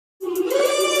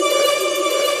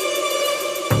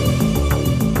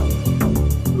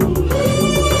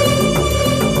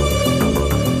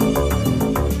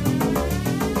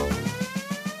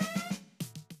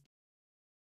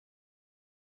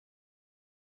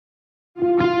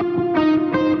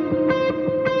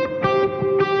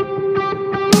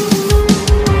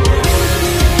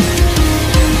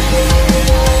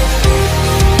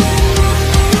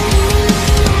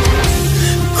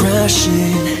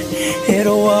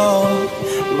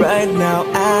right now,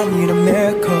 I need a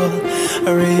miracle.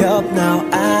 Hurry up now,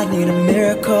 I need a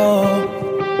miracle.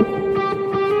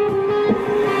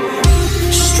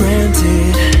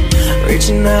 Stranded,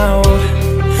 reaching out,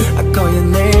 I call your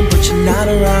name but you're not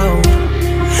around.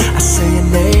 I say your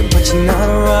name but you're not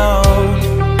around.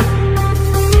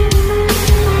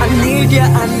 I need ya,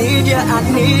 I need ya, I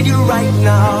need you right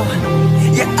now.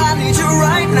 Yeah, I need you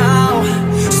right now.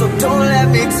 So don't let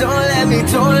me, don't let me,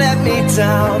 don't let me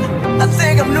down. I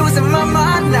think I'm losing my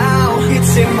mind now.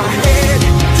 It's in my head,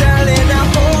 darling, I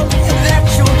hope that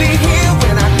you'll be here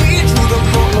when I need you the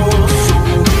most.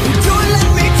 Don't let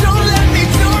me, don't let me,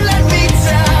 don't let me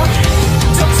down.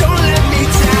 Don't let me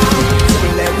down,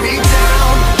 don't let me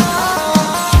down.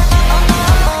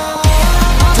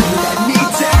 Don't let me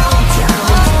down,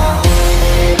 down.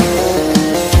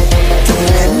 Don't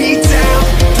let me down,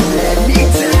 don't let me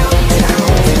down,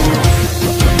 down.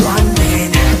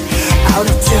 Running out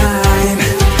of time,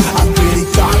 I really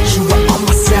thought you were on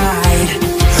my side,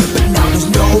 but now there's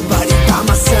nobody by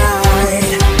my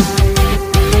side.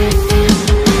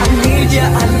 I need ya,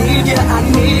 I need ya, I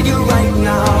need you right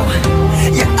now.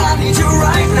 Yeah, I need you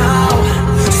right now.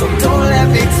 So don't let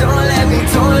me, don't let me,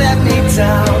 don't let me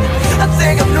down. I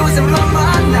think I'm losing my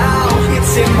mind now.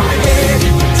 It's in my head,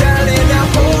 darling, I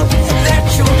hope that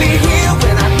you'll be here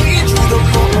when I need you the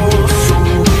most.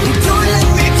 Don't let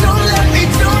me, don't let me,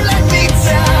 don't let me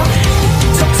down.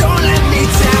 Don't let me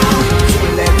down,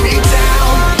 don't let me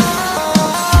down.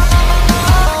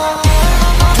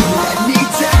 Don't let me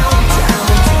down,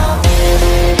 down.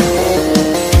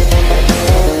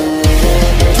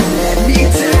 Don't let me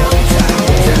down, down,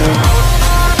 down.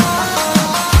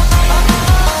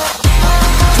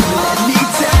 Don't let me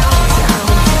down, down.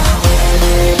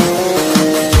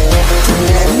 Don't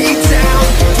let me down,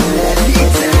 don't let me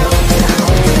down, down.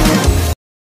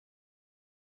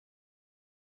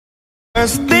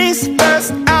 First things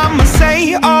first, I'ma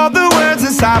say all the words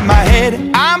inside my head.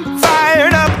 I'm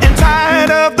fired up and tired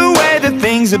of the way that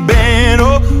things have been.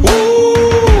 Oh,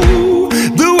 ooh,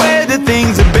 the way that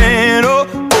things have been. Oh,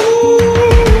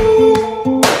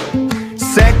 ooh.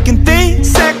 Second thing,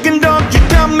 second, don't you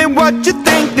tell me what you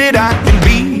think that I can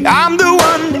be. I'm the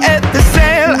one at the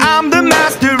sail, I'm the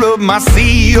master of my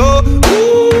sea. Oh,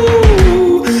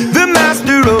 ooh, the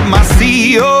master of my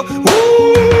sea. Oh, ooh.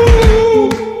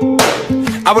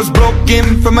 I was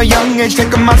broken from a young age,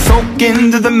 taking my soak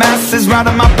into the masses,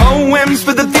 writing my poems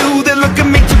for the few that look at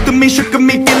me, took to me, shook at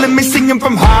me, feeling me, singing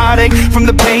from heartache, from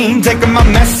the pain, taking my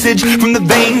message from the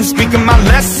veins, speaking my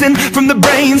lesson from the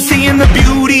brain, seeing the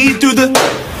beauty through the...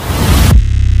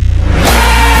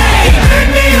 Hey, you burn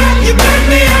me up, you burn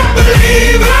me up,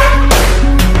 believer,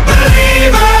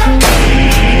 believer.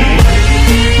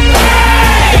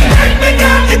 Hey, you burn me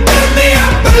down, you burn me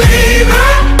up, believer,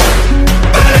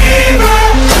 believer.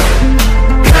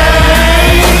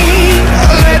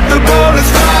 Let the bullets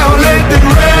fly, let them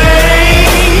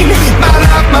rain. My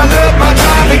life, my love, my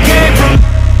time, it came from.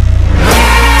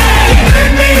 Hey, you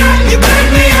burn me up, you burn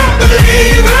me up,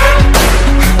 believer,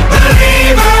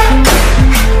 believer.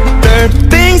 Third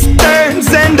things third,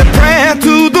 send a prayer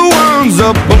to the ones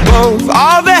up above.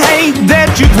 All the hate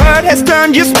that you've heard has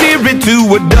turned your spirit to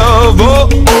a dove. Oh,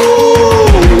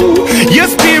 ooh, your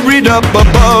spirit up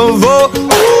above. Oh,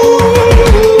 ooh.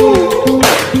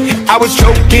 I was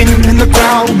choking in the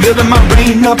crowd, building my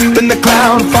brain up in the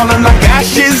cloud, falling like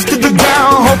ashes to the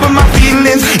ground, hoping my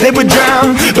feelings, they would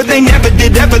drown. But they never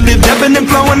did, ever lived, ebbing and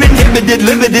flowing, inhibited,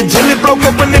 limited, till it broke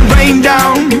open and rained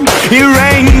down. It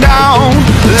rained down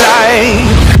like...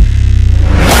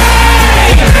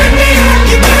 Hey, you burn me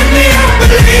up, you burn me up,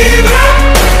 believer,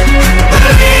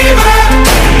 believer.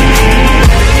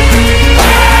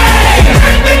 Hey, you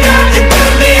burn me down, you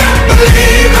burn me up,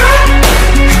 believer,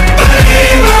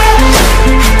 believer.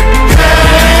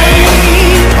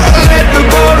 Let the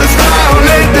bullets fly,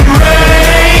 let them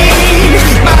rain.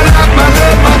 My life, my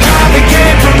love, my time, it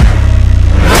came from.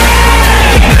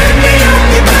 Hey, you burn me up,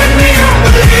 believer,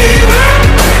 believer.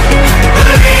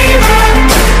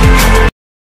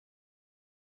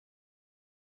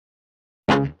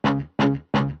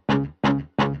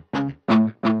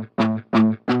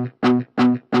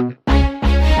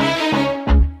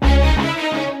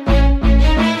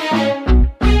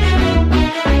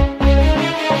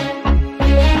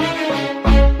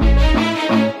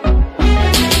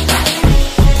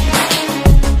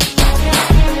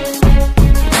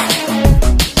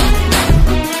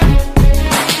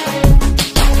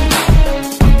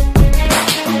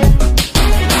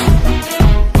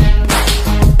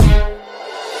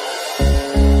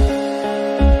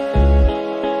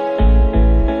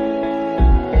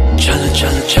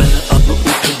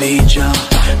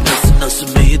 नस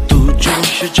में तू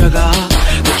जोश जगा,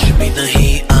 कुछ भी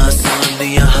नहीं आसान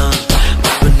यहाँ,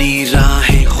 अपनी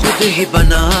राहें खुद ही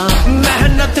बना।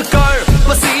 मेहनत कर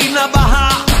पसीना बहा,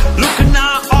 रुकना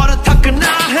और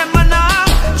थकना है मना,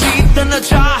 जीतना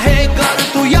चाहे कर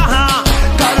तू यहाँ,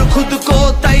 कर खुद को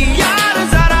तैयार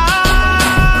जरा।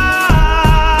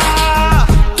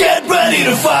 Get ready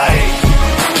to fight,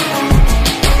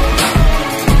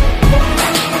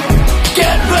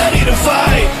 get ready to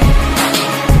fight,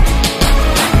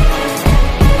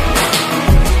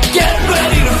 get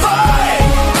ready to fight,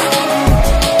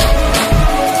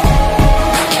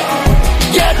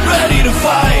 get ready to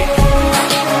fight,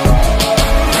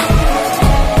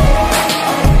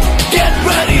 get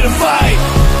ready to fight.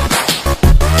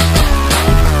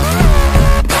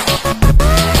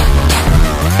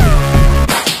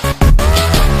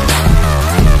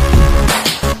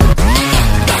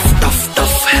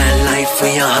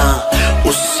 यहाँ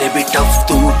उससे भी टफ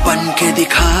तू बन के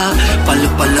दिखा, पल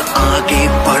पल आगे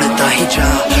बढ़ता ही जा,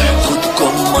 खुद को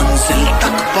मंजिल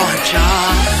तक पहुंचा।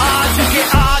 आज के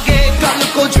आगे कल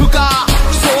को झुका,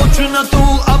 सोच न तू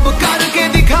अब करके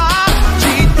दिखा,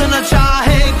 जीतना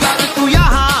चाहे कर तू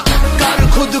यहाँ, कर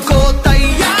खुद को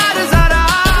तैयार जरा।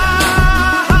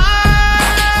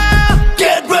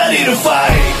 Get ready to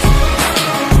fight.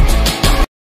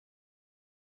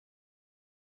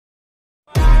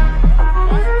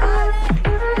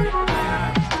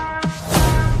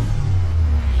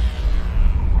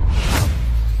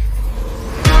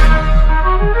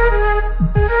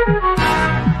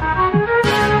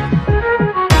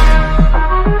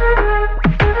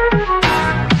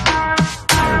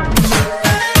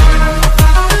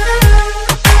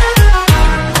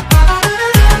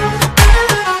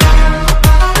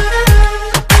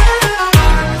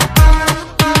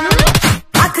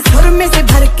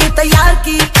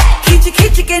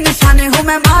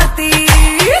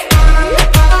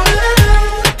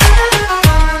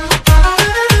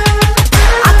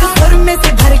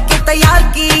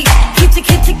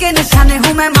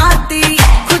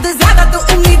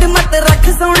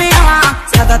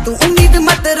 तू उम्मीद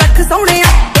मत रख सोने,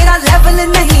 तेरा लेवल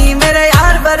नहीं मेरे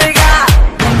यार वर्गा,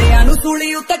 बंदियां नू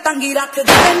सूली उत्ते टंगी रख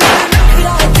दे, मेरा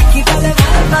नखरा दिखी गले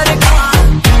वर्गा।